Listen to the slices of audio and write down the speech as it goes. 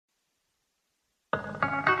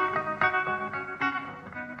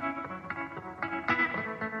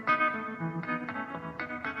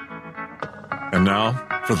And now,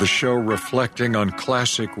 for the show reflecting on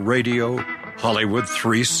classic radio, Hollywood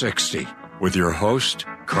 360, with your host,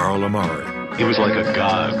 Carl Amari. He was like a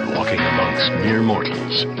god walking amongst mere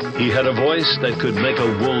mortals. He had a voice that could make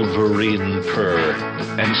a wolverine purr,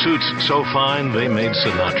 and suits so fine they made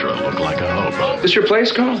Sinatra look like a hobo. This your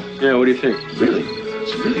place, Carl? Yeah, what do you think? Really?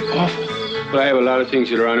 It's really awful. But I have a lot of things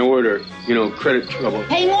that are on order. You know, credit trouble.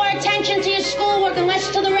 Pay more attention to your schoolwork and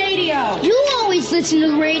less to the radio. You always listen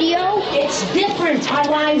to the radio. It's different. Our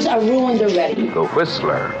lives are ruined already. The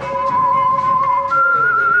Whistler.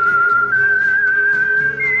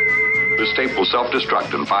 This tape will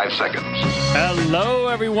self-destruct in 5 seconds. Hello,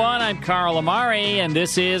 everyone. I'm Carl Amari, and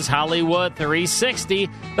this is Hollywood 360,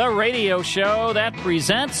 the radio show that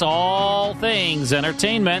presents all things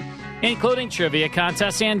entertainment, including trivia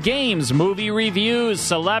contests and games, movie reviews,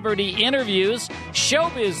 celebrity interviews,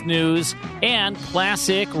 showbiz news, and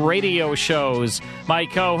classic radio shows. My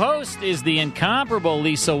co-host is the incomparable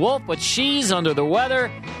Lisa Wolf, but she's under the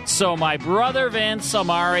weather, so my brother Vince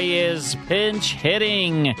Amari is pinch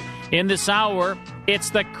hitting. In this hour,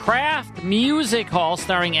 it's the Kraft Music Hall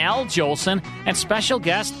starring Al Jolson and special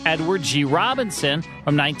guest Edward G. Robinson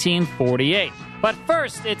from 1948. But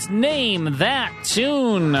first, it's Name That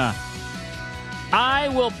Tune. I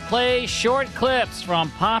will play short clips from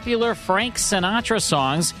popular Frank Sinatra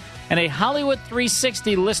songs, and a Hollywood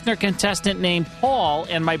 360 listener contestant named Paul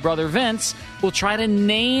and my brother Vince will try to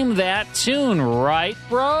name that tune. Right,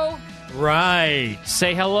 bro? Right.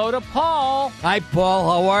 Say hello to Paul. Hi,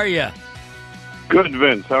 Paul. How are you? Good,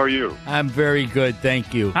 Vince. How are you? I'm very good,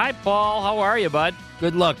 thank you. Hi, Paul. How are you, bud?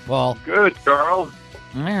 Good luck, Paul. Good, Carl.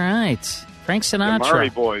 All right. Frank Sinatra. The Murray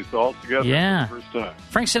boys all together Yeah. for the first time.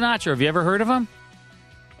 Frank Sinatra. Have you ever heard of him?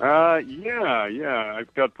 Yeah.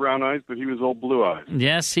 I've got brown eyes, but he was all blue eyes.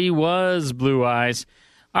 Yes, he was blue eyes.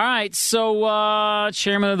 All right, so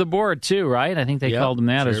chairman of the board, too, right? I think they called him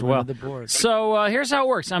that as well. Of the board. So here's how it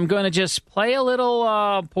works. I'm going to just play a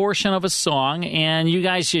little portion of a song, and you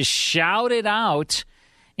guys just shout it out,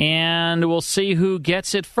 and we'll see who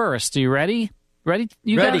gets it first. Are you ready? Ready,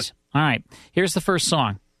 you guys? All right, here's the first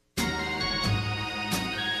song.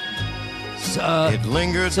 It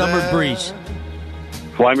lingered Summer Breeze.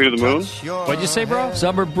 Fly Me to the Moon? What'd you say, bro?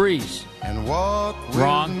 Summer Breeze. And walk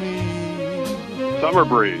Wrong. with me. Summer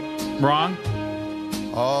Breeze. Wrong.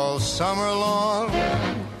 All summer long,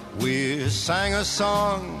 we sang a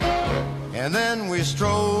song, and then we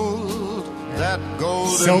strolled that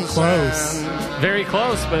golden So close. sand. Very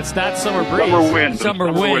close, but it's not Summer Breeze. Summer Wind.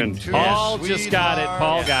 Summer Wind. Paul just got it.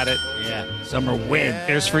 Paul got it. Yeah, Summer Wind.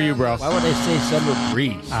 Here's for you, bro. Why would I say Summer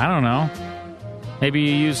Breeze? I don't know. Maybe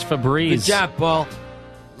you use Febreze. Good job, Paul.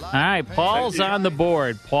 All right, Paul's on the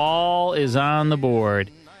board. Paul is on the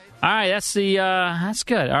board. All right, that's good.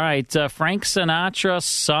 All right, Frank Sinatra,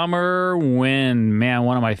 Summer Wind. Man,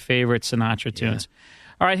 one of my favorite Sinatra tunes. Yeah.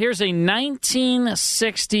 All right, here's a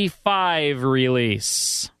 1965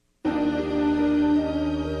 release.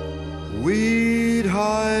 We'd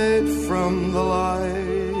hide from the lights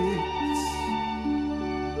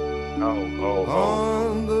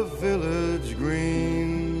on the village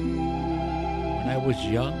green. When I was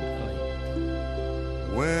young.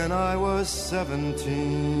 When I was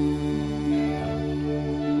 17.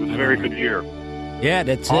 It was a very good year. Yeah,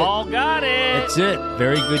 that's it. Paul got it. That's it.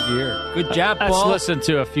 Very good year. Good job, Paul. Let's listen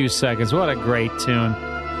to a few seconds. What a great tune.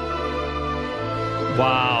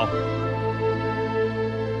 Wow.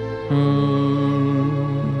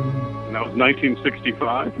 And that was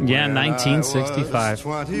 1965? Yeah, 1965.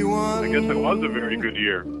 I guess it was a very good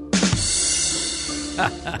year.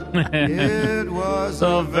 It was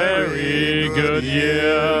a very good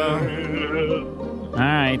year. All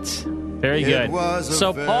right. Very good.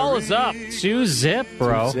 So Paul is up. 2-0,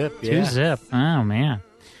 bro. 2-0, yeah. 2-0. Oh, man.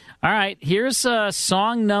 All right. Here's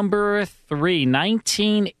song number 3,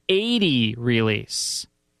 1980 release.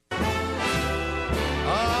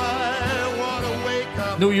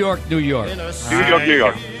 New York. New York.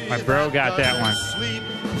 My bro got that one.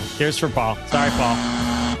 Here's for Paul. Sorry, Paul.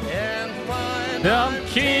 I'm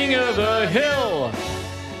king of the hill.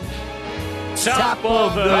 Top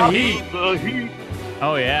of the heat.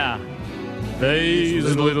 Oh, yeah.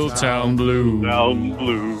 These little town blues. Town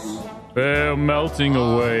blues. They're melting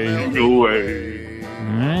away. All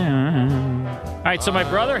right, so my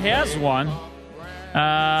brother has one.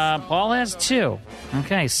 Paul has 2.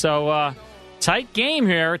 Okay, so tight game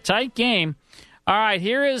here. Tight game. All right,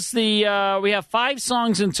 here is the, we have 5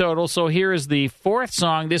 songs in total, so here is the 4th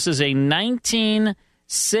song. This is a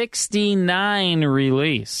 1969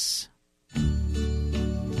 release.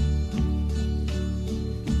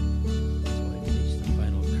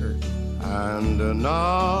 And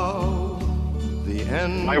now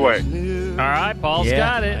My Way. All right, Paul's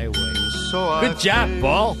got it. My Way. So Good job,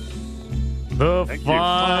 Paul. The Thank you.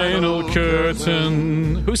 final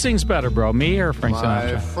curtain. Who sings better, bro? Me or Frank My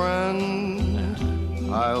Sinatra?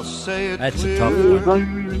 friend, I'll say it That's clear. a tough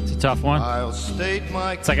one. It's a tough one. I'll state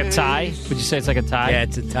my It's like a tie. Would you say it's like a tie? Yeah,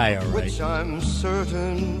 it's a tie, all right. which I'm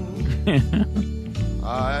certain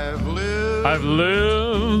I've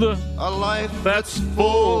lived a life that's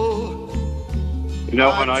full. You know,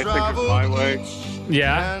 when I think of My Way,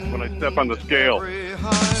 Yeah. when I step on the scale,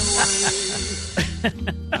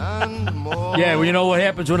 Yeah, well, you know what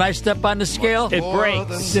happens when I step on the scale? It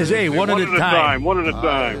breaks. It says, hey, one at a time. One at a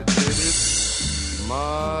time.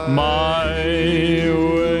 My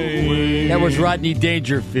way. That was Rodney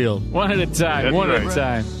Dangerfield. One at a time. That's One at a right.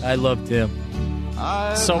 time. I loved him.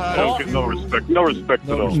 So I Paul, don't get no respect. No respect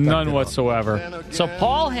at all. none whatsoever. So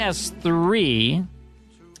Paul has 3,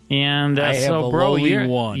 and I have so a bro, lowly you're,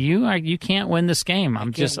 1. you can't win this game.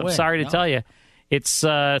 I'm win, sorry to tell you, it's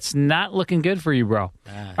not looking good for you, bro. All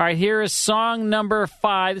right, here is song number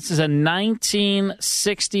 5. This is a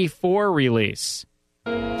 1964 release.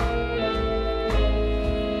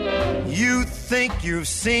 You think you've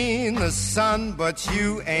seen the sun, but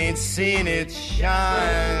you ain't seen it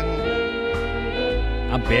shine.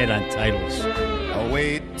 I'm bad on titles.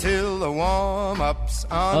 Wait till the warm-up's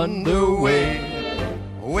underway.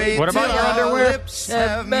 Wait What about till your our underwear? lips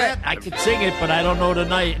have met. I could sing it, but I don't know the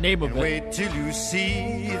name of it. Wait till you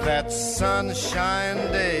see that sunshine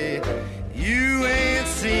day. You ain't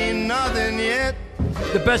seen nothing yet.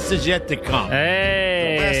 The best is yet to come.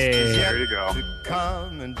 The best is Hey, yet There you go. to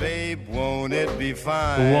come, and babe, won't it be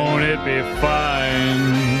fine? won't it be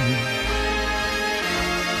fine?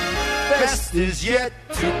 Best is yet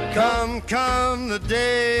to come the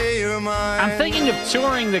day you're mine. I'm thinking of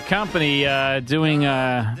touring the company, doing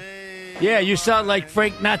Yeah, you sound like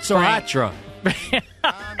Frank Sinatra.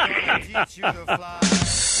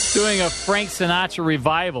 doing a Frank Sinatra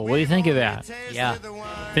revival. What do you think of that? Yeah.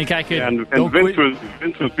 Think I could? And Don't Vince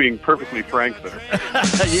quit. was being perfectly frank there.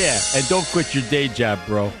 Yeah, and don't quit your day job,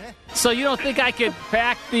 bro. So you don't think I could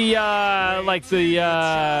pack the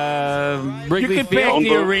Wrigley You can Field? pack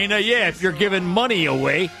the arena, yeah, if you're giving money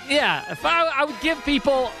away. Yeah, if I would give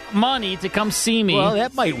people money to come see me. Well,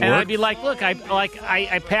 that might And I'd work. be like, look,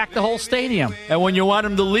 I packed the whole stadium. And when you want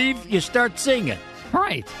them to leave, you start singing.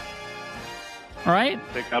 Right. All right.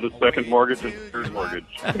 Take out a second mortgage and a third mortgage.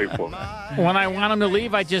 Pay for it. When I want them to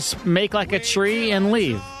leave, I just make like a tree and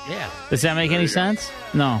leave. Yeah. Does that make any sense?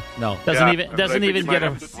 No. No. Doesn't Yeah, even I doesn't think even you get might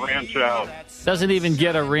a have to branch out. doesn't even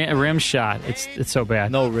get a rim shot. It's so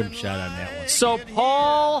bad. No rim shot on that one. So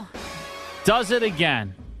Paul does it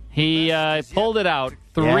again. He pulled it out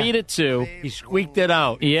 3-2. He squeaked it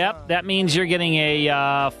out. Yep, that means you're getting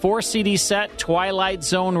a 4 CD set Twilight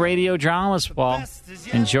Zone radio dramas, Paul.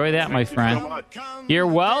 Enjoy that, my friend. So much. You're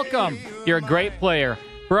welcome. You're a great player.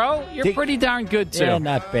 Bro, you're Take- pretty darn good, too. Yeah,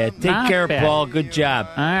 not bad. Take Not care, bad. Paul. Good job.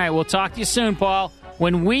 All right, we'll talk to you soon, Paul.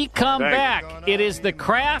 When we come Thanks. back, it is the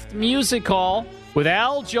Kraft Music Hall with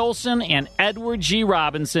Al Jolson and Edward G.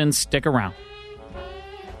 Robinson. Stick around.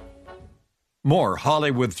 More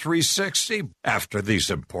Hollywood 360 after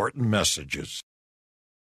these important messages.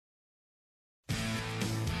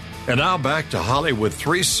 And now back to Hollywood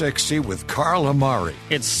 360 with Carl Amari.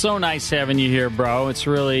 It's so nice having you here, bro. It's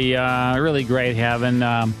really, really great having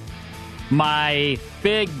my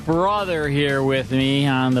big brother here with me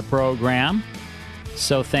on the program.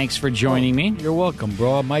 So thanks for joining me. You're welcome,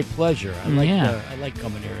 bro. My pleasure. I like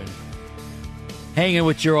coming here and hanging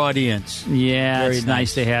with your audience. Yeah, Very it's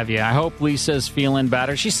nice to have you. I hope Lisa's feeling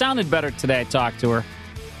better. She sounded better today. I talked to her,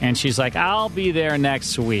 and she's like, I'll be there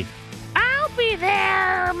next week. I'll be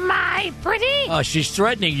there, my pretty. Oh, she's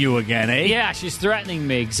threatening you again, eh? Yeah, she's threatening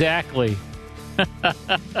me. Exactly. All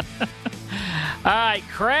right,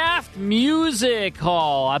 Kraft Music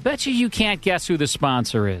Hall. I bet you can't guess who the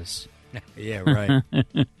sponsor is. Yeah,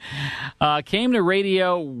 right. Came to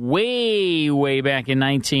radio way back in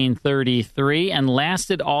 1933 and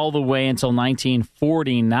lasted all the way until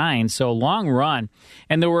 1949, so long run.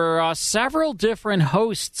 And there were several different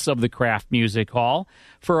hosts of the Kraft Music Hall.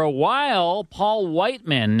 For a while, Paul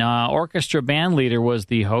Whiteman, orchestra band leader, was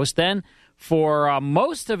the host. Then, for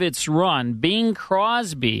most of its run, Bing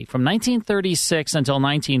Crosby, from 1936 until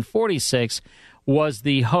 1946, was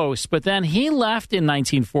the host. But then he left in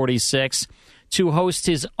 1946 to host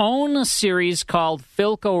his own series called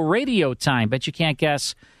Philco Radio Time. Bet you can't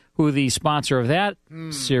guess who the sponsor of that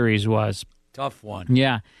series was. Tough one.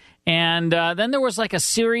 Yeah. And then there was like a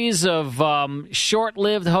series of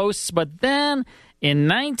short-lived hosts. But then in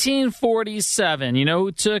 1947, you know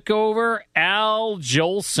who took over? Al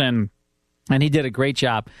Jolson. And he did a great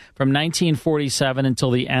job from 1947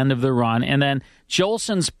 until the end of the run. And then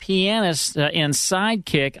Jolson's pianist and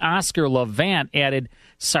sidekick, Oscar Levant, added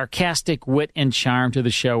sarcastic wit and charm to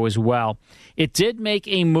the show as well. It did make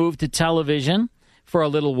a move to television for a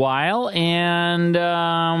little while, and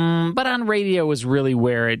but on radio was really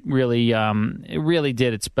where it really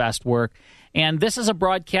did its best work. And this is a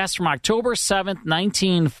broadcast from October 7th,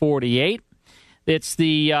 1948. It's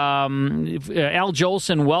the Al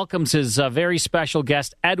Jolson welcomes his very special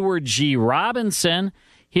guest, Edward G. Robinson.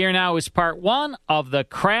 Here now is part one of the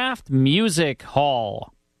Kraft Music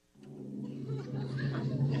Hall.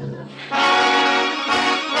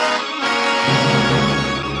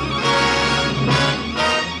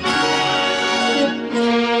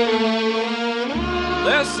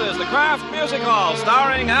 This is the Kraft Music Hall,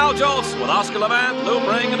 starring Al Jolson with Oscar Levant, Lou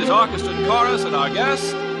Bring and his orchestra and chorus, and our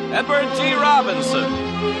guest, Edward G. Robinson.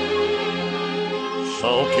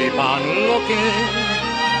 So keep on looking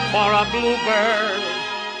for a bluebird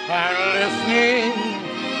and listening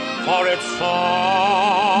for its song.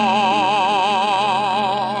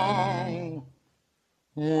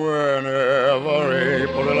 Whenever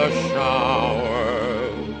April shower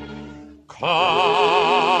come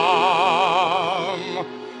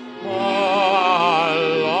along.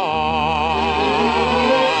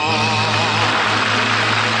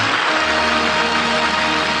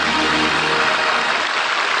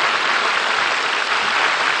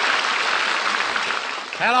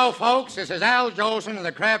 Hello, folks. This is Al Jolson of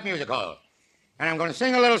the Kraft Music Hall. And I'm going to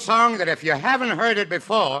sing a little song that if you haven't heard it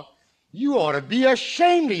before, you ought to be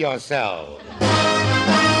ashamed of yourself.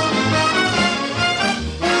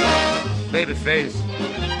 Baby face,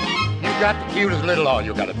 you got the cutest little, oh,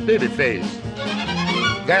 you got a baby face.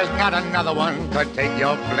 There's not another one could take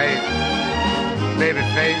your place. Baby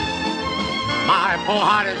face, my poor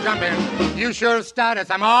heart is jumping. You sure started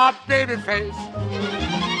some, oh, baby face.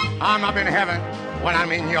 I'm up in heaven when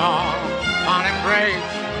I'm in your fond embrace.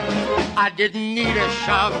 I didn't need a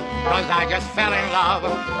shove, cause I just fell in love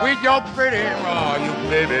with your pretty, oh, you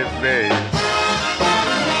baby face.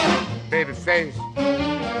 Baby face,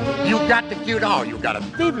 you got the cute, oh, you got a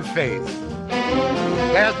baby face.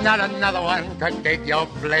 There's not another one could take your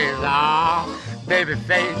place, oh, baby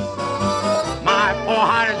face. My poor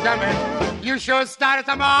heart is jumping, you sure started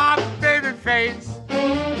some, oh, baby face.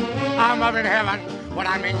 I'm up in heaven when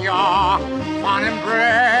I'm in your fond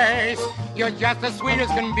embrace. You're just as sweet as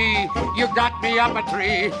can be. You got me up a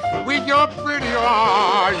tree with your pretty,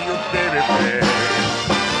 oh, you baby face.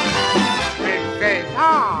 Baby face,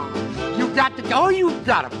 oh, you got the, oh, you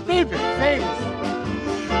got a baby face.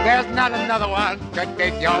 There's not another one could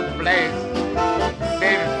take your place.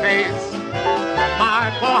 Baby face,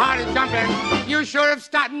 my poor heart is jumping. You should have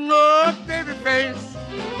started, oh, baby face.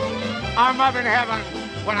 I'm up in heaven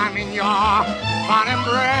when I'm in your fond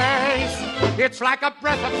embrace. It's like a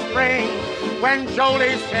breath of spring when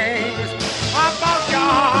Jolie sings about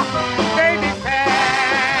your baby face.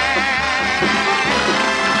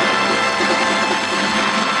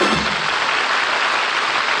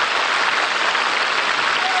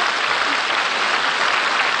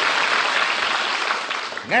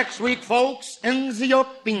 Next week, folks, Enzo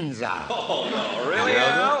Pinza. Oh, no, really,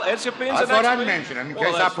 Al? Enzo Pinza I thought I'd mention him in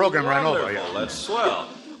case our program ran over. Yeah. That's swell.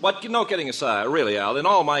 But no kidding aside, really, Al, in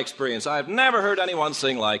all my experience, I've never heard anyone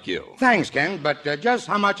sing like you. Thanks, Ken, but just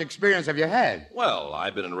how much experience have you had? Well,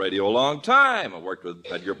 I've been in radio a long time. I worked with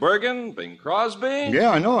Edgar Bergen, Bing Crosby.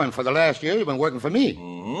 Yeah, I know, and for the last year, you've been working for me.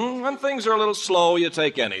 Mm-hmm. When things are a little slow, you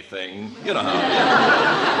take anything. You know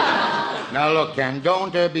how. Now, look, Ken,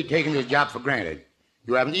 don't be taking this job for granted.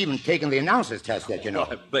 You haven't even taken the announcer's test yet, you know.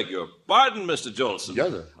 I beg your pardon, Mr. Jolson. Yes,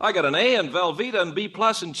 sir. I got an A in Velveeta and B+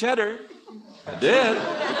 in Cheddar. I did.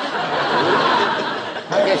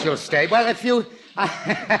 I guess you'll stay. Well, if you...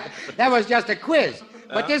 that was just a quiz.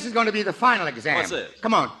 But this is going to be the final exam. What's it?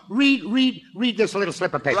 Come on, read this little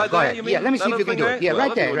slip of paper. Right Go there, ahead. you mean? Yeah, let me see if you can do it. Yeah, well,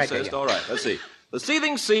 right there, right there. Yeah. All right, let's see. The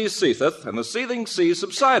seething sea ceaseth, and the seething sea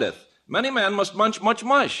subsideth. Many men must munch much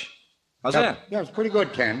mush. How's that? Yeah, it's pretty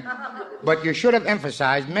good, Ken. But you should have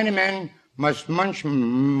emphasized many men must munch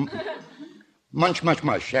much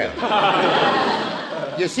mush.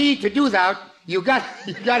 Yeah. You see, to do that, you got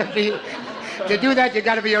to be. To do that, you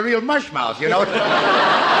got to be a real mush mouth, you know. Well,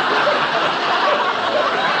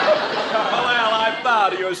 Al, I bow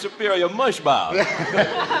to your superior mush mouth.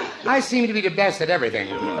 I seem to be the best at everything.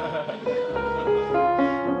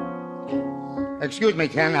 Excuse me,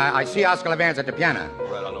 Ken. I see Oscar Levant's at the piano.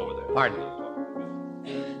 Right on over there. Pardon me.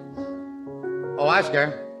 Oh,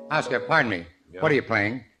 Oscar, pardon me. Yeah. What are you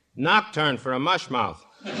playing? Nocturne for a mush mouth.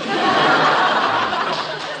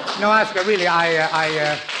 No, Oscar, really,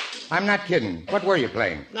 I'm not kidding. What were you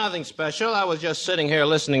playing? Nothing special. I was just sitting here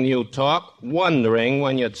listening to you talk, wondering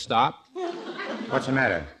when you'd stop. What's the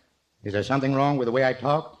matter? Is there something wrong with the way I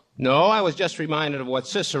talk? No, I was just reminded of what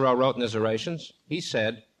Cicero wrote in his orations. He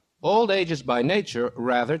said, old age is by nature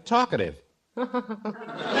rather talkative.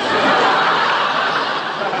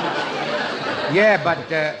 Yeah,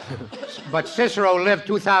 but Cicero lived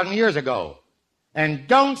 2,000 years ago. And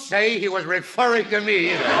don't say he was referring to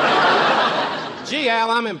me either. Gee, Al,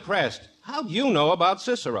 I'm impressed. How do you know about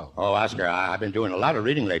Cicero? Oh, Oscar, I've been doing a lot of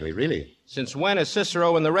reading lately, really. Since when is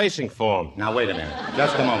Cicero in the racing form? Now, wait a minute.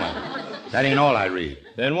 Just a moment. That ain't all I read.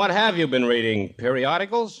 Then what have you been reading?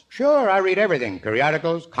 Periodicals? Sure, I read everything.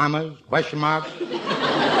 Periodicals, commas, question marks.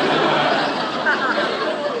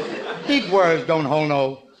 Big words don't hold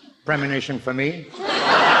no premonition for me.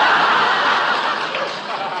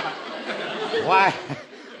 Why,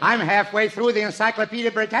 I'm halfway through the Encyclopedia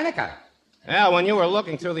Britannica. Al, when you were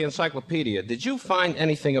looking through the encyclopedia, did you find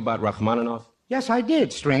anything about Rachmaninoff? Yes, I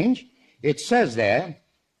did, Strange. It says there,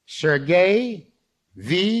 Sergei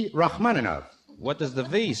V. Rachmaninoff. What does the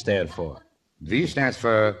V stand for? V stands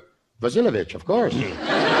for Vasilovich, of course.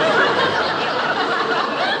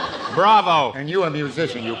 Bravo. And you a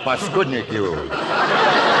musician, you paskudnik, you.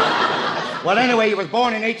 Well, anyway, he was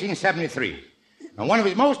born in 1873. And one of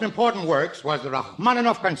his most important works was the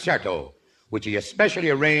Rachmaninoff Concerto, which he especially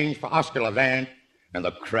arranged for Oscar Levant and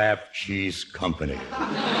the Kraft Cheese Company.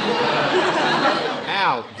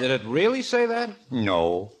 Al, did it really say that?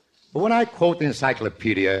 No. But when I quote the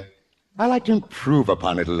encyclopedia, I like to improve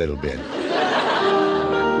upon it a little bit.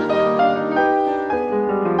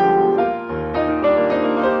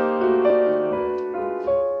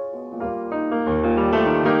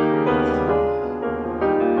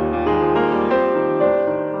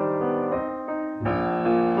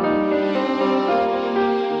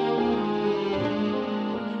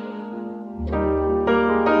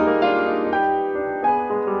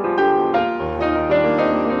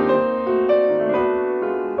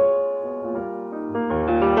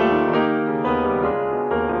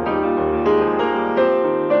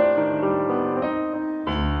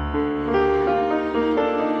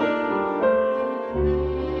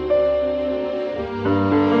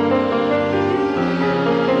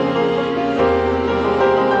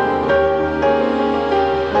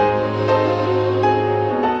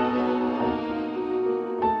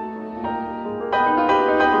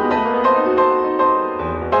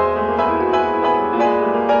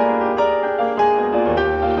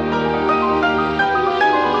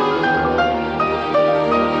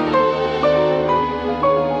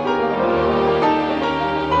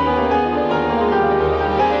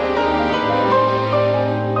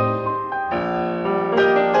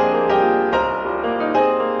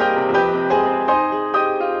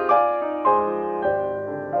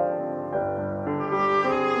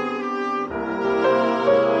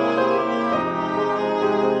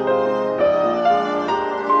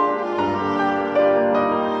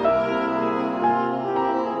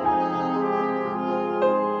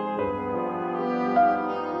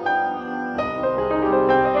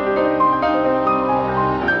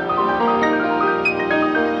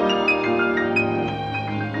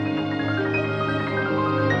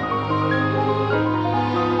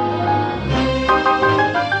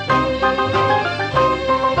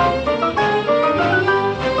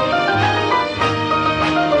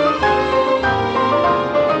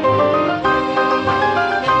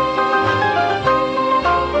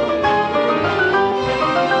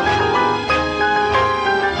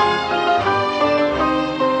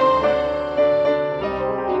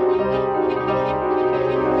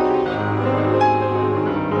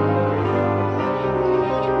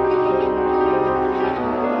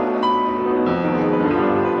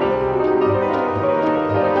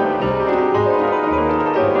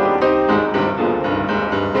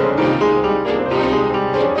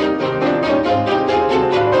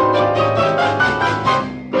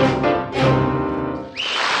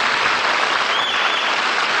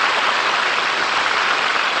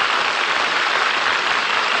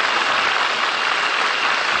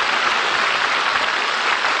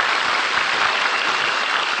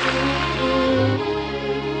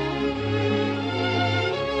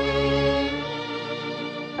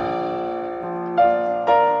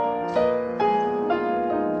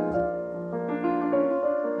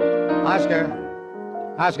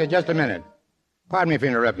 Oscar, just a minute. Pardon me for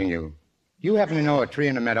interrupting you. Do you happen to know a tree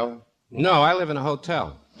in the meadow? No, I live in a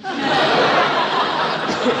hotel.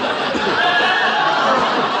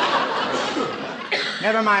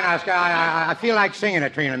 Never mind, Oscar. I feel like singing a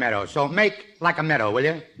tree in the meadow, so make like a meadow, will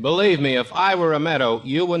you? Believe me, if I were a meadow,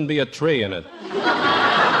 you wouldn't be a tree in it.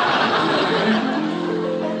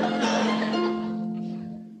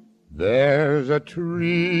 There's a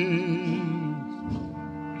tree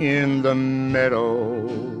in the meadow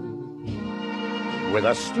with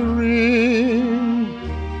a stream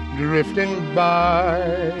drifting by,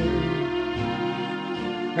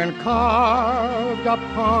 and carved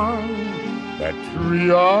upon that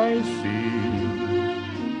tree I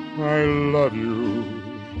see, I love you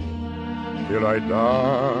till I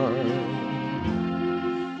die.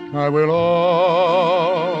 I will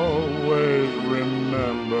always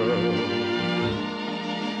remember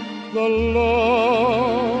the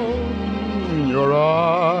love in your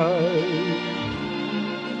eyes,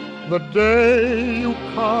 the day you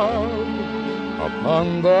carved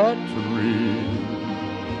upon that tree.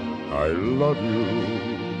 I love you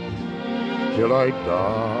till I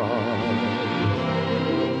die.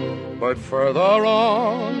 But further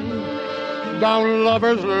on, down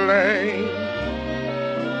Lover's Lane,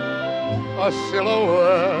 a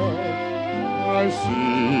silhouette I see.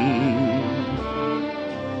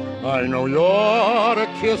 I know you're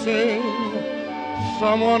kissing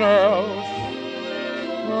someone else.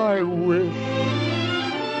 I wish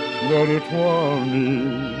that it were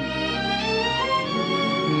me.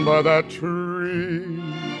 By that tree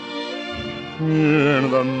in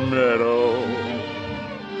the meadow,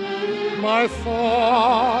 my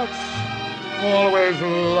thoughts always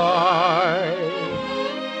lie.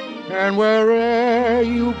 And wherever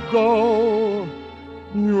you go,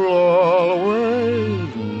 you'll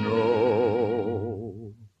always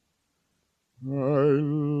know I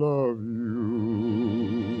love you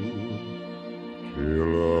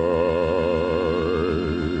till I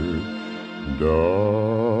die.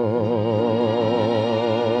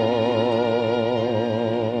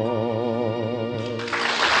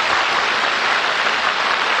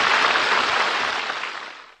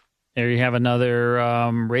 There you have another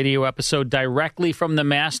radio episode directly from the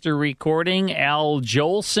master recording. Al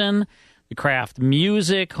Jolson, the Kraft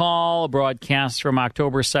Music Hall, a broadcast from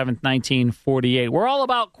October 7th, 1948. We're all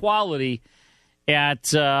about quality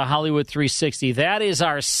at Hollywood 360. That is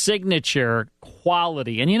our signature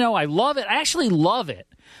quality. And, you know, I love it. I actually love it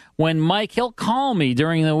when Mike, he'll call me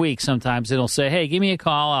during the week sometimes, and he'll say, hey, give me a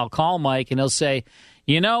call. I'll call Mike, and he'll say,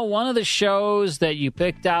 you know, one of the shows that you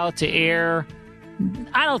picked out to air,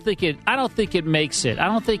 I don't think it makes it. I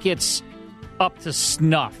don't think it's up to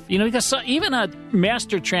snuff. You know, because even a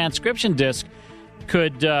master transcription disc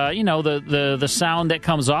could, you know, the sound that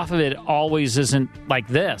comes off of it always isn't like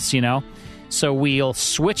this, you know. So we'll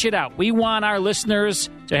switch it out. We want our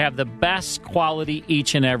listeners to have the best quality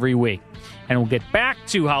each and every week. And we'll get back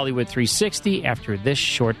to Hollywood 360 after this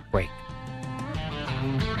short break.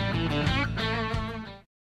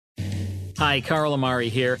 Hi, Carl Amari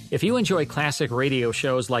here. If you enjoy classic radio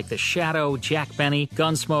shows like The Shadow, Jack Benny,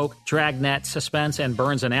 Gunsmoke, Dragnet, Suspense, and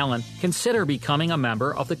Burns & Allen, consider becoming a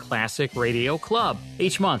member of the Classic Radio Club.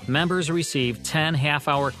 Each month, members receive 10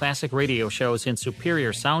 half-hour classic radio shows in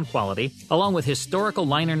superior sound quality, along with historical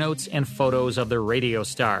liner notes and photos of the radio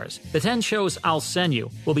stars. The 10 shows I'll send you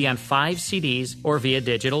will be on 5 CDs or via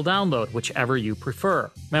digital download, whichever you prefer.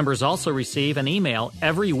 Members also receive an email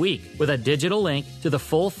every week with a digital link to the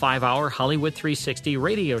full 5-hour Hollywood 360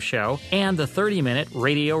 radio show and the 30-minute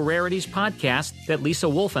Radio Rarities podcast that Lisa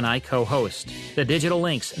Wolf and I co-host. The digital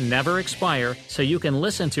links never expire, so you can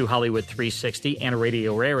listen to Hollywood 360 and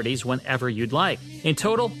Radio Rarities whenever you'd like. In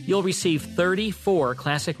total, you'll receive 34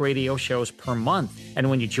 classic radio shows per month. And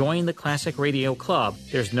when you join the Classic Radio Club,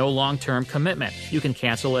 there's no long-term commitment. You can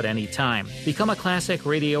cancel at any time. Become a Classic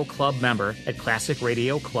Radio Club member at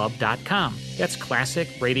ClassicRadioClub.com. That's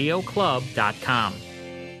ClassicRadioClub.com.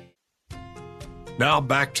 Now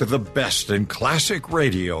back to the best in classic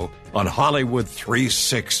radio on Hollywood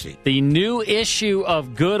 360. The new issue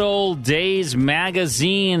of Good Old Days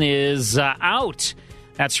magazine is out.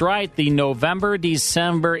 That's right, the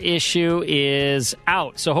November-December issue is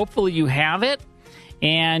out. So hopefully you have it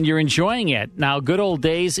and you're enjoying it. Now, Good Old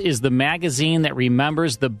Days is the magazine that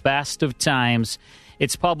remembers the best of times.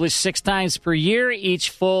 It's published 6 times per year.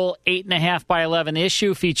 Each full 8.5 by 11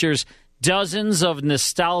 issue features dozens of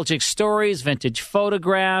nostalgic stories, vintage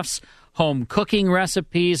photographs, home cooking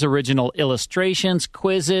recipes, original illustrations,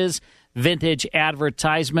 quizzes, vintage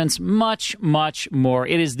advertisements, much, much more.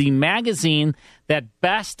 It is the magazine that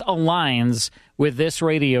best aligns with this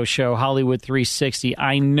radio show, Hollywood 360.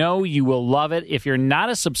 I know you will love it. If you're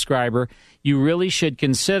not a subscriber, you really should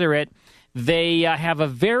consider it. They have a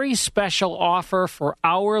very special offer for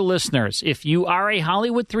our listeners. If you are a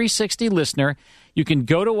Hollywood 360 listener, you can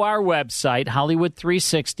go to our website,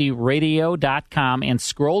 Hollywood360radio.com, and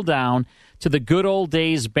scroll down to the Good Old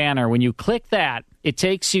Days banner. When you click that, it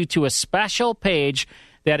takes you to a special page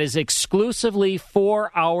that is exclusively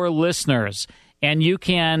for our listeners. And you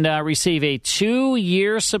can receive a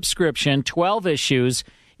 2-year subscription, 12 issues.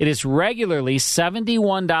 It is regularly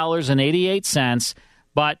 $71.88,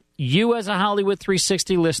 but you as a Hollywood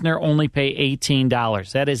 360 listener only pay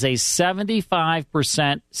 $18. That is a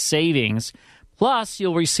 75% savings. Plus,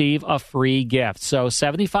 you'll receive a free gift. So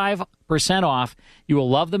 75% off. You will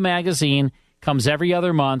love the magazine. Comes every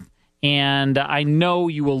other month. And I know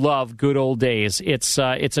you will love Good Old Days. It's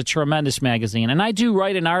a tremendous magazine. And I do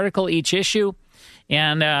write an article each issue.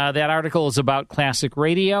 And that article is about classic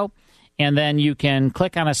radio. And then you can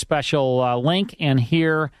click on a special link and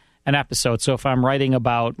hear an episode. So if I'm writing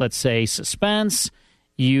about, let's say, suspense,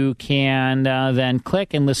 you can then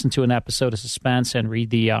click and listen to an episode of Suspense and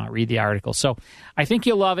read the article. So I think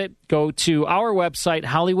you'll love it. Go to our website,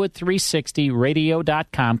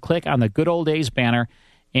 Hollywood360radio.com. Click on the Good Old Days banner,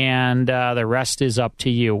 and the rest is up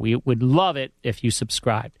to you. We would love it if you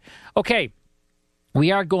subscribed. Okay,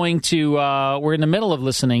 we are going to, we're in the middle of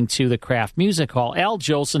listening to the Kraft Music Hall. Al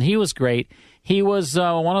Jolson, he was great. He was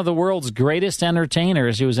one of the world's greatest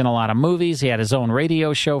entertainers. He was in a lot of movies. He had his own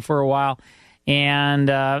radio show for a while. And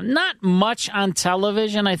not much on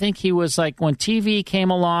television. I think he was like, when TV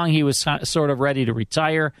came along, he was sort of ready to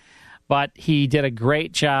retire. But he did a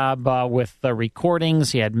great job with the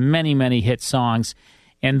recordings. He had many, many hit songs.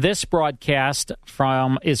 And this broadcast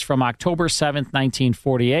is from October 7th,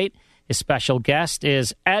 1948. His special guest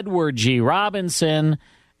is Edward G. Robinson.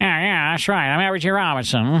 Yeah, that's right. I'm Edward G.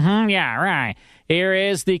 Robinson. Yeah, right. Here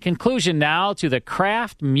is the conclusion now to the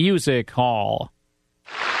Kraft Music Hall.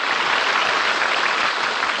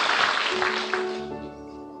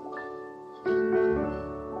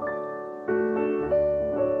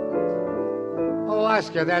 Oh,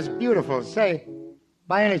 Oscar, that's beautiful. Say,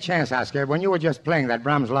 by any chance, Oscar, when you were just playing that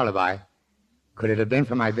Brahms lullaby, could it have been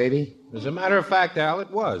for my baby? As a matter of fact, Al, it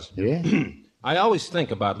was. Yeah? I always think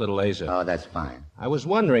about little Asa. Oh, that's fine. I was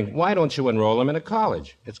wondering, why don't you enroll him in a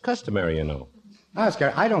college? It's customary, you know.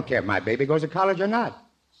 Oscar, I don't care if my baby goes to college or not.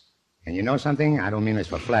 And you know something? I don't mean this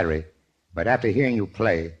for flattery, but after hearing you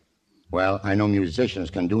play, well, I know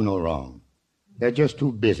musicians can do no wrong. They're just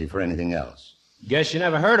too busy for anything else. Guess you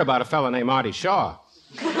never heard about a fella named Artie Shaw.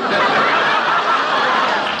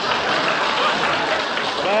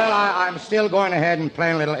 Well, I'm still going ahead and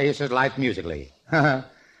playing little Asa's life musically.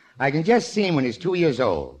 I can just see him when he's 2 years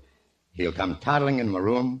old. He'll come toddling in my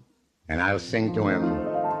room, and I'll sing to him.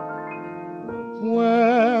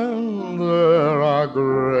 When there are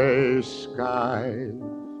gray skies,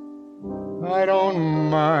 I don't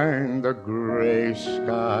mind the gray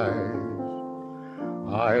skies.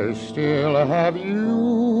 I still have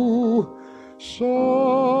you, sonny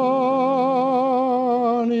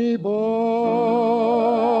boy.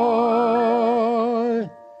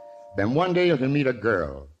 Then one day he'll meet a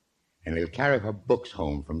girl, and he'll carry her books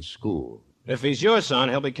home from school. If he's your son,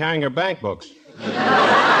 he'll be carrying her bank books.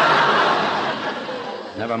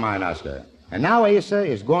 Never mind, Oscar. And now Asa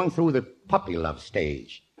is going through the puppy love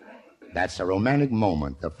stage. That's a romantic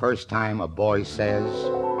moment, the first time a boy says,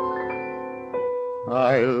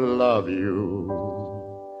 I love you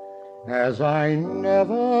as I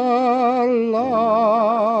never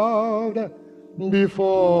loved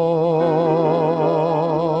before.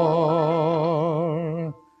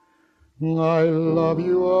 I love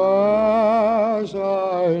you as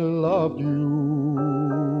I loved you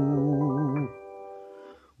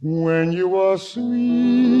when you were sweet,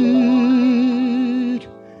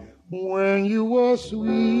 when you were sweet,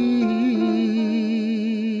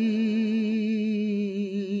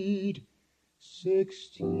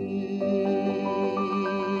 16.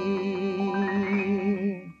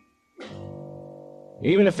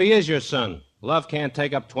 Even if he is your son, love can't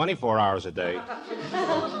take up 24 hours a day.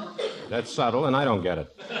 That's subtle, and I don't get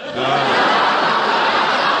it.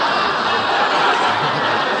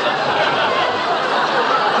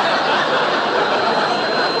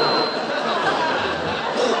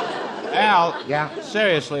 Al, yeah?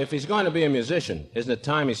 Seriously, if he's going to be a musician, isn't it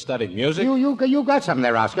time he studied music? You got something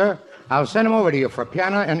there, Oscar. I'll send him over to you for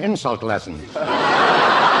piano and insult lessons.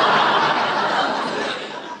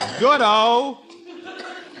 Good-o.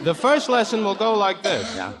 The first lesson will go like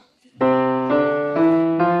this. Yeah.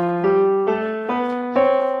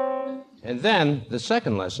 And then the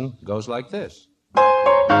second lesson goes like this.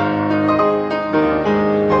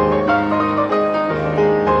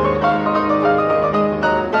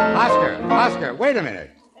 Oscar, wait a minute.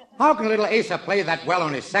 How can little Asa play that well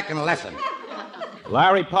on his second lesson?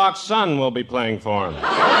 Larry Park's son will be playing for him.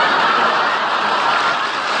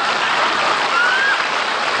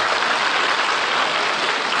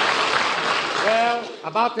 Well,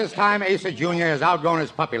 About this time, Asa Jr. has outgrown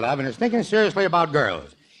his puppy love and is thinking seriously about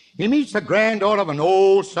girls. He meets the granddaughter of an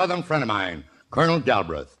old Southern friend of mine, Colonel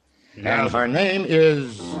Galbraith. And her name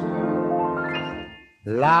is...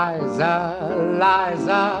 Liza,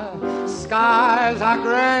 Liza, skies are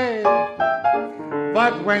gray.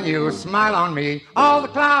 But when you smile on me, all the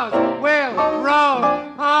clouds will roll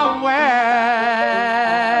away.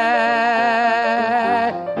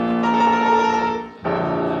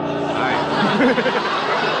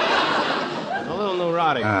 A little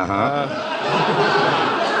neurotic.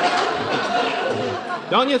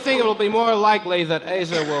 Don't you think it'll be more likely that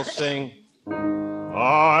Asa will sing,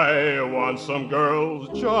 I want some girls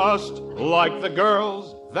just like the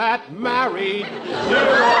girls that married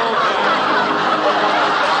dear old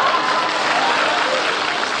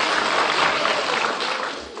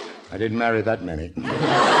I didn't marry that many.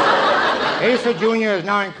 Asa Jr. is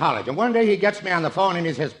now in college, and one day he gets me on the phone and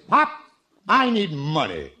he says, Pop, I need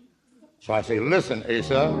money. So I say, listen,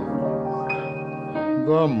 Asa,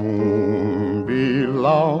 the moon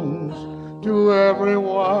belongs to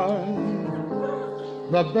everyone.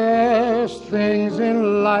 The best things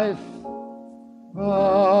in life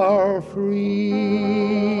are free.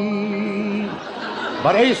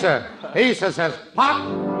 But Asa says, Pop,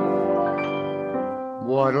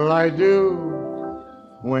 what'll I do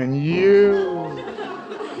when you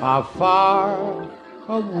are far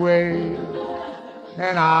away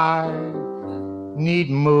and I need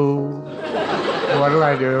move? What'll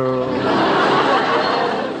I do?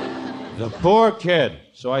 The poor kid.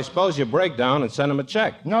 So I suppose you break down and send him a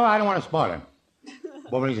check. No, I don't want to spoil him.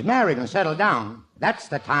 But when he's married and settled down, that's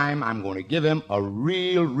the time I'm going to give him a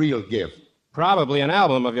real gift. Probably an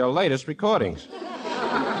album of your latest recordings.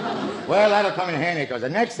 Well, that'll come in handy, because the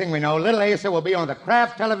next thing we know, little Asa will be on the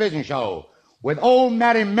Kraft television show with old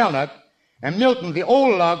Matty Melnick and Milton the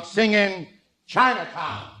Old Lug singing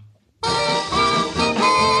Chinatown.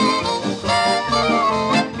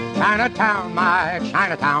 Chinatown, my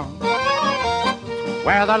Chinatown,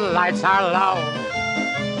 where the lights are low,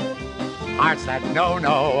 hearts that know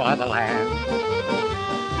no other land,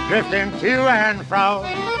 drifting to and fro.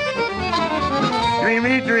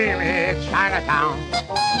 Dreamy, dreamy Chinatown,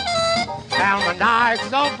 almond eyes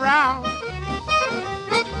so brown,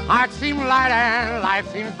 hearts seem light and life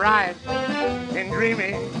seems bright in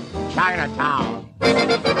dreamy Chinatown.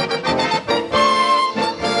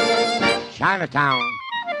 Chinatown,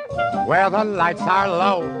 where the lights are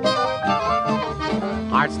low,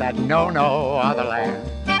 hearts that know no other land,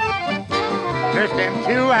 drifting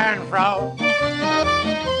to and fro.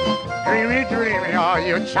 Dreamy, dreamy, oh,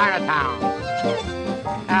 you Chinatown,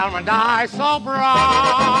 almond eyes so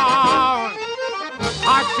brown,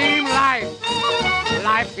 hearts seem light,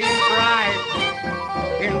 life seems bright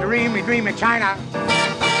in dreamy, dreamy China.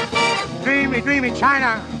 Dreamy, dreamy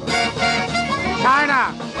China,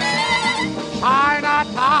 China,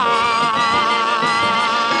 Chinatown.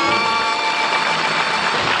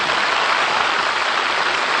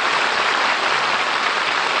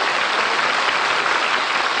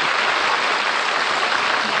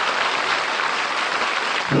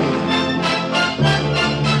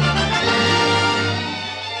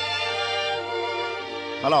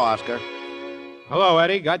 Hello, Oscar. Hello,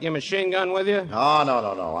 Eddie. Got your machine gun with you? Oh,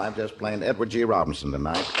 no. I'm just playing Edward G. Robinson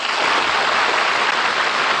tonight.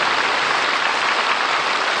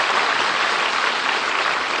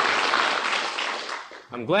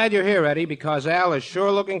 I'm glad you're here, Eddie, because Al is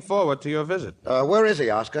sure looking forward to your visit. Where is he,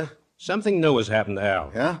 Oscar? Something new has happened to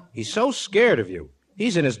Al. Yeah? He's so scared of you.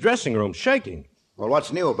 He's in his dressing room shaking. Well,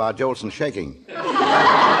 what's new about Jolson shaking?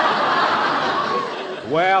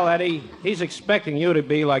 Well, Eddie, he's expecting you to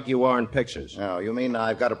be like you are in pictures. Oh, you mean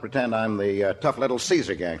I've got to pretend I'm the tough little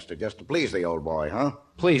Caesar gangster just to please the old boy, huh?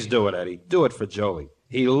 Please do it, Eddie. Do it for Jolie.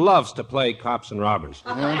 He loves to play cops and robbers.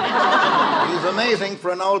 Yeah. He's amazing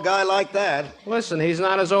for an old guy like that. Listen, he's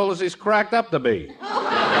not as old as he's cracked up to be.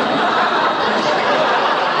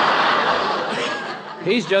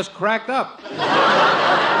 He's just cracked up. Wait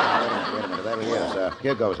a minute, there he is.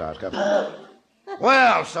 Here goes, Oscar.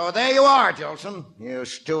 Well, so there you are, Jolson. You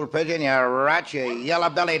stool pigeon, you rat, you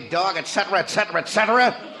yellow-bellied dog, etc., etc.,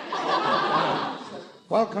 etc.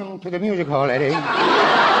 Welcome to the music hall, Eddie.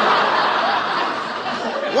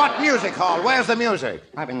 What music hall? Where's the music?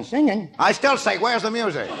 I've been singing. I still say, where's the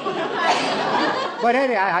music? But,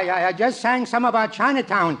 Eddie, I just sang some about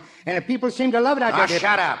Chinatown, and the people seem to love it.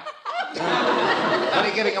 Shut up. What are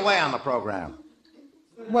you giving away on the program?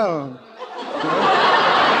 Well...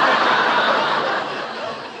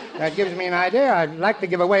 That gives me an idea. I'd like to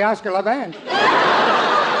give away Oscar Levant.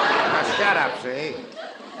 Now, shut up, see?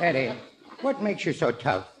 Eddie, what makes you so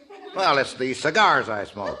tough? Well, it's the cigars I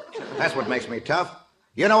smoke. That's what makes me tough.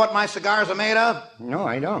 You know what my cigars are made of? No,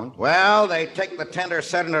 I don't. Well, they take the tender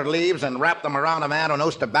cedar leaves and wrap them around a man who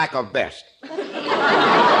knows tobacco best.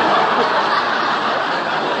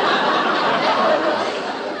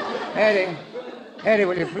 Eddie,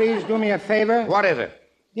 will you please do me a favor? What is it?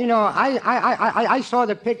 You know, I saw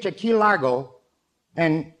the picture Key Largo,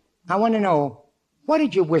 and I want to know, what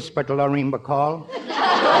did you whisper to Lorene Bacall?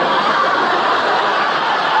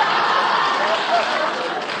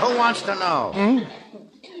 Who wants to know?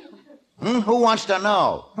 Who wants to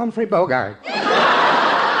know? Humphrey Bogart. Bogart?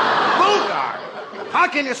 How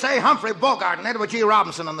can you say Humphrey Bogart and Edward G.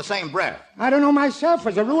 Robinson in the same breath? I don't know myself.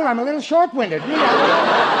 As a rule, I'm a little short-winded. Really.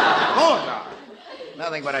 Bogart?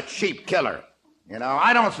 Nothing but a cheap killer. You know,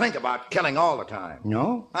 I don't think about killing all the time.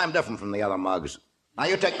 No? I'm different from the other mugs. Now,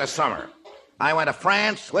 you take the summer. I went to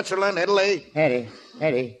France, Switzerland, Italy. Eddie,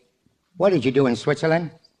 what did you do in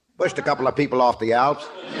Switzerland? Pushed a couple of people off the Alps.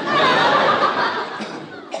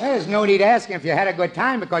 There's no need asking if you had a good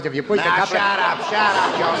time, because if you pushed a couple Shut up,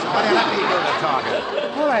 Joseph. Let me do the talking.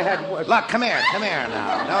 All I had was... Look, come here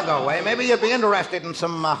now. Don't go away. Maybe you'd be interested in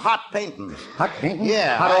some hot paintings. Hot paintings?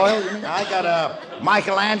 Yeah. Hot oil? I got a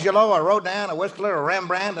Michelangelo, a Rodin, a Whistler, a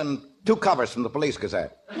Rembrandt, and 2 covers from the Police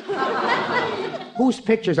Gazette. Whose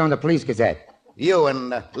picture's on the Police Gazette? You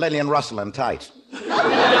and Lillian Russell in tights.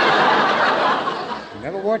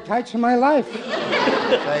 Never wore tights in my life.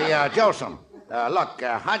 Say, Joseph, look,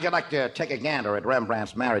 how'd you like to take a gander at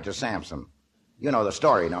Rembrandt's marriage to Samson? You know the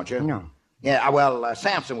story, don't you? No. Yeah, well,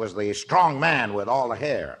 Samson was the strong man with all the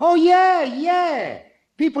hair. Oh, yeah.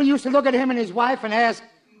 People used to look at him and his wife and ask,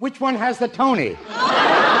 which one has the Tony?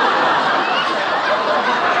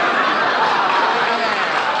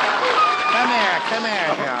 Come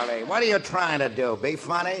here, Charlie. What are you trying to do? Be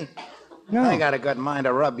funny? No. I got a good mind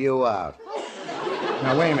to rub you out.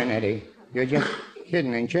 Now, wait a minute, Eddie. You're just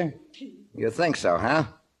kidding, ain't you? You think so, huh?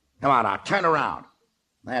 Come on now, turn around.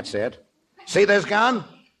 That's it. See this gun?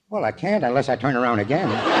 Well, I can't unless I turn around again.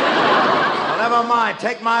 Well, never mind.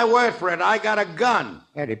 Take my word for it. I got a gun.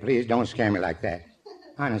 Eddie, please don't scare me like that.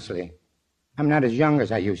 Honestly, I'm not as young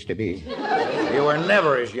as I used to be. You were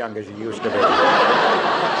never as young as you used to be.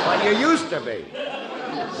 When you used to be.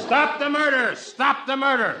 Stop the murder! Stop the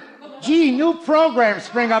murder! Gee, new programs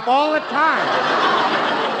spring up all the time.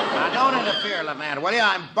 Now, don't interfere, Levant, will you?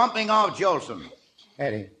 I'm bumping off Jolson.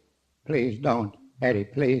 Eddie, please don't. Eddie,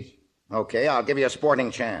 please. Okay, I'll give you a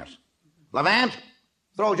sporting chance. Levant,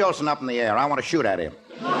 throw Jolson up in the air. I want to shoot at him.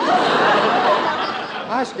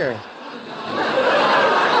 Oscar,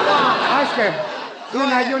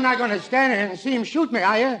 you're not going to stand here and see him shoot me,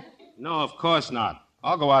 are you? No, of course not.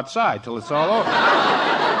 I'll go outside till it's all over.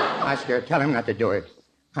 Oscar, tell him not to do it.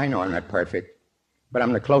 I know I'm not perfect, but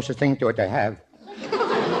I'm the closest thing to it I have.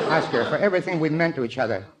 Oscar, for everything we've meant to each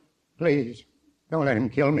other, please, don't let him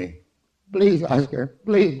kill me. Please, Oscar,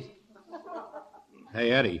 please.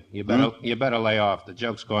 Hey, Eddie, you better lay off. The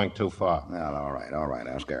joke's going too far. Well, all right,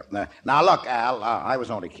 Oscar. Now, look, Al, I was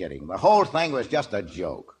only kidding. The whole thing was just a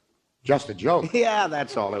joke. Just a joke? Yeah,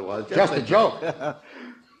 that's all it was. Just a joke? Well,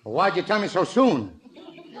 why'd you tell me so soon?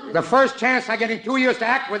 The first chance I get in 2 years to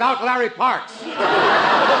act without Larry Parks.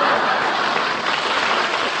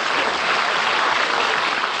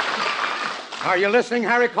 Are you listening,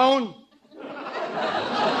 Harry Cohn?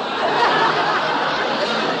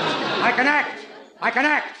 I can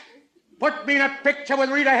act. Put me in a picture with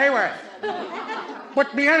Rita Hayworth.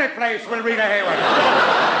 Put me any place with Rita Hayworth.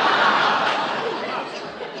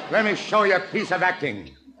 Let me show you a piece of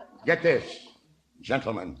acting. Get this.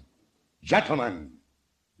 Gentlemen,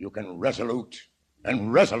 you can resolute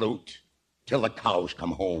till the cows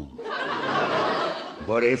come home.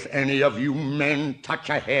 But if any of you men touch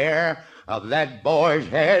a hair of that boy's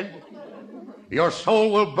head, your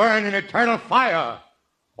soul will burn in eternal fire,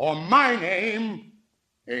 or my name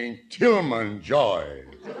ain't Tillman Joy.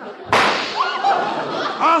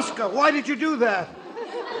 Oscar, why did you do that?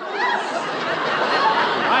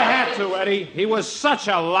 I had to, Eddie. He was such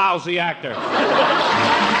a lousy actor.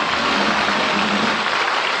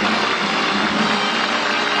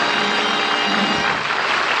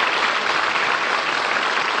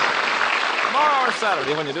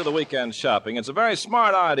 Saturday, when you do the weekend shopping, it's a very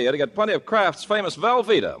smart idea to get plenty of Kraft's famous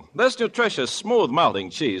Velveeta. This nutritious,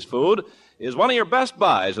 smooth-melting cheese food is one of your best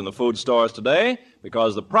buys in the food stores today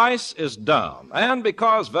because the price is down and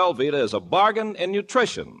because Velveeta is a bargain in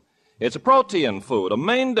nutrition. It's a protein food, a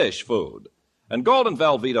main dish food. And Golden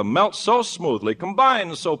Velveeta melts so smoothly,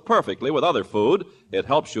 combines so perfectly with other food, it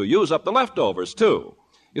helps you use up the leftovers, too.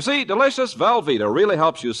 You see, delicious Velveeta really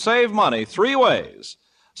helps you save money 3 ways.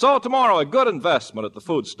 So tomorrow, a good investment at the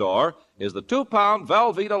food store is the 2-pound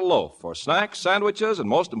Velveeta loaf for snacks, sandwiches, and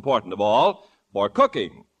most important of all, for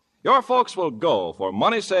cooking. Your folks will go for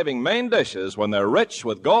money-saving main dishes when they're rich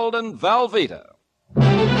with golden Velveeta.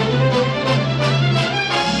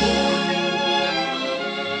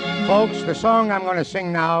 Folks, the song I'm going to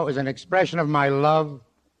sing now is an expression of my love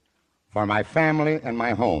for my family and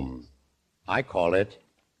my home. I call it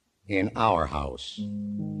In Our House.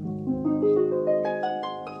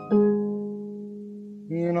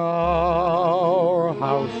 In our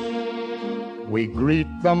house, we greet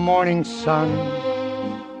the morning sun.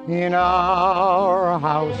 In our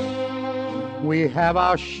house, we have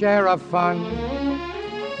our share of fun.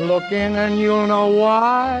 Look in and you'll know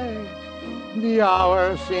why the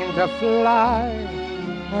hours seem to fly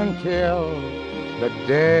until the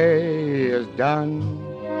day is done.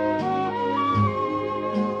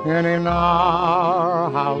 And in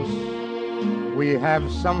our house, we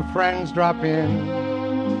have some friends drop in.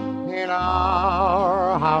 In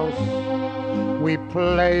our house, we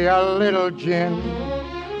play a little gin,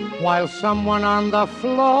 while someone on the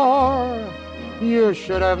floor you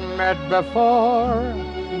should have met before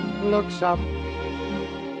looks up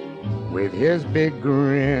with his big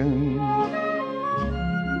grin.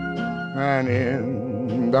 And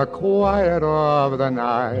in the quiet of the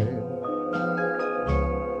night,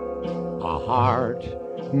 a heart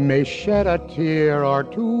may shed a tear or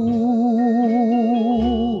two.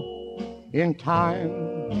 In time,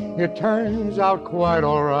 it turns out quite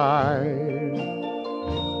all right.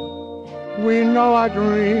 We know our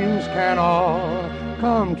dreams can all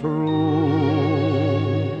come true.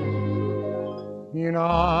 In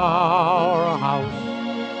our house,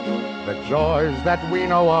 the joys that we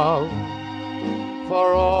know of,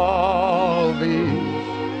 for all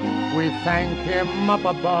these we thank him up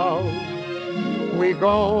above. We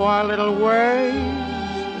go our little ways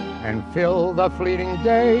and fill the fleeting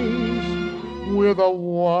days with the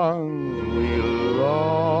ones we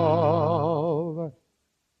love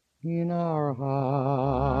in our house.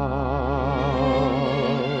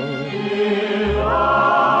 In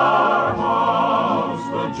our house,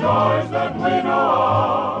 the joys that we know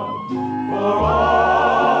of, for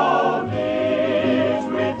all these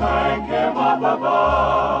we thank him up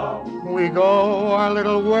above. We go our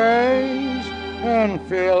little ways and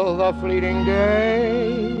fill the fleeting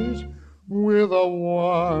days with the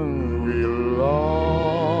one we love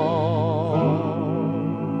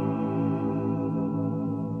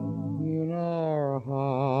in our house.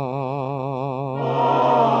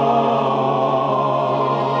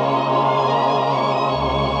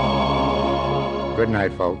 Good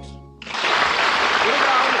night, folks.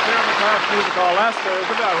 Music Hall last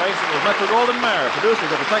Thursday by racing with Metro-Goldwyn-Mayer, producers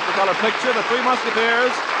of the Technicolor picture The Three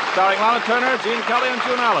Musketeers, starring Lana Turner, Gene Kelly, and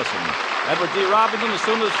June Allison. Edward G. Robinson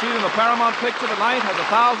assumed the sheet in the Paramount picture The Night Has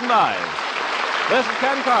 1,000 Eyes. This is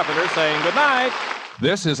Ken Carpenter saying good night.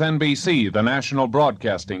 This is NBC, the national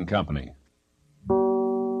broadcasting company.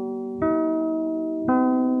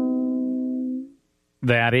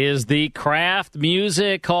 That is the Kraft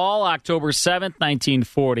Music Hall, October 7th,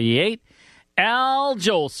 1948. Al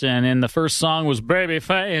Jolson, and the first song was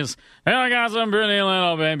Babyface. I got some pretty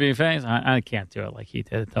little babyface. I can't do it like he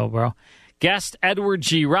did it, though, bro. Guest Edward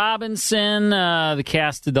G. Robinson. The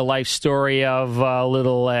cast did the life story of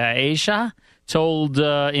little Aisha, told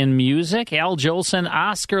in music. Al Jolson,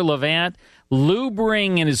 Oscar Levant, Lou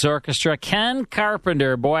Bring and his orchestra, Ken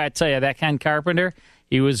Carpenter. Boy, I tell you, that Ken Carpenter,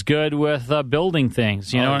 he was good with building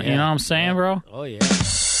things. You know what I'm saying, bro? Oh, yeah.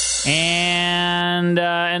 And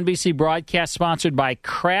NBC broadcast sponsored by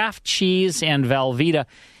Kraft Cheese and Velveeta.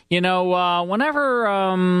 You know, whenever,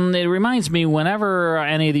 it reminds me, whenever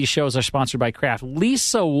any of these shows are sponsored by Kraft,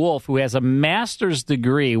 Lisa Wolf, who has a master's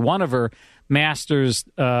degree, one of her masters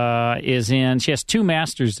she has 2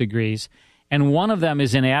 master's degrees, and one of them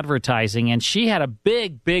is in advertising, and she had a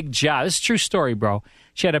big job. This is a true story, bro.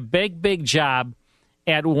 She had a big job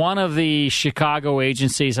at one of the Chicago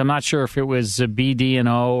agencies. I'm not sure if it was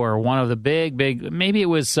BD&O or one of the big, maybe it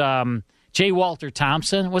was J. Walter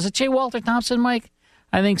Thompson. Was it J. Walter Thompson, Mike?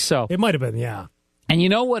 I think so. It might have been, yeah. And you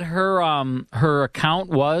know what her account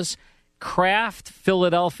was? Kraft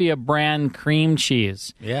Philadelphia brand cream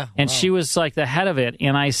cheese. Yeah. And she was like the head of it.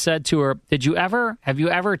 And I said to her, have you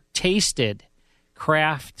ever tasted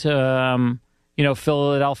Kraft, Philadelphia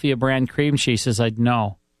brand cream cheese? She says,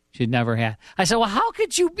 no. She'd never had. I said, well, how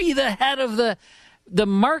could you be the head of the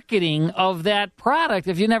marketing of that product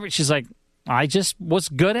if you never? She's like, I just was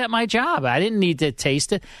good at my job. I didn't need to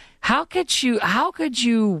taste it. How could you?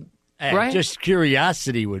 Right? Just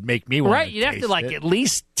curiosity would make me want to taste it. Right? You'd have to at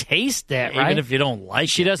least taste that, right? Even if you don't like it.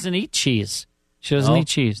 She doesn't eat cheese. She doesn't eat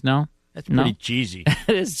cheese, no? That's pretty cheesy.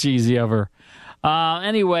 It is cheesy of her.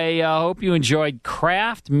 Anyway, hope you enjoyed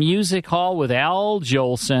Kraft Music Hall with Al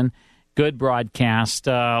Jolson. Good broadcast.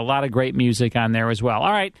 A lot of great music on there as well.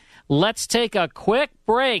 All right, let's take a quick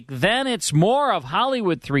break. Then it's more of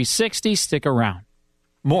Hollywood 360. Stick around.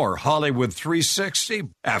 More Hollywood 360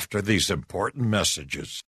 after these important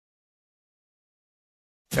messages.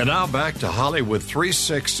 And now back to Hollywood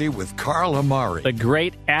 360 with Carl Amari. The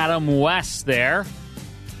great Adam West there.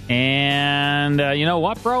 And you know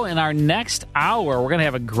what, bro? In our next hour, we're going to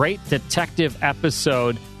have a great detective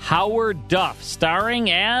episode. Howard Duff, starring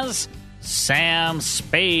as Sam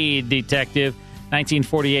Spade, detective,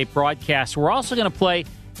 1948 broadcast. We're also going to play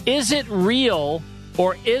Is It Real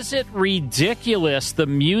or Is It Ridiculous, the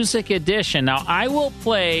music edition. Now, I will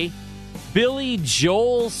play Billy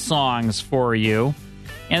Joel songs for you.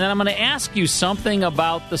 And then I'm going to ask you something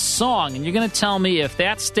about the song, and you're going to tell me if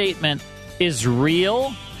that statement is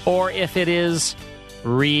real or if it is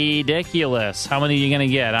ridiculous. How many are you going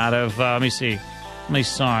to get out of, let me see, how many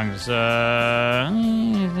songs?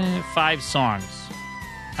 5 songs.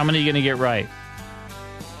 How many are you going to get right?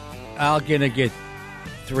 I'm going to get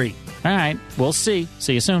 3. All right, we'll see.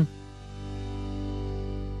 See you soon.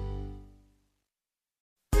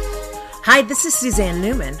 Hi, this is Suzanne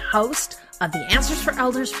Newman, host of the Answers for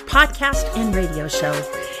Elders podcast and radio show.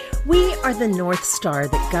 We are the North Star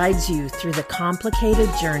that guides you through the complicated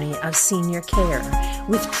journey of senior care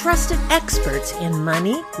with trusted experts in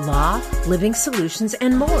money, law, living solutions,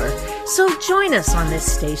 and more. So join us on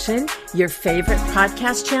this station, your favorite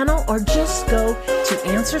podcast channel, or just go to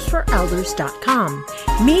AnswersForElders.com.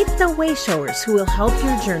 Meet the Wayshowers who will help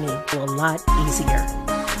your journey a lot easier.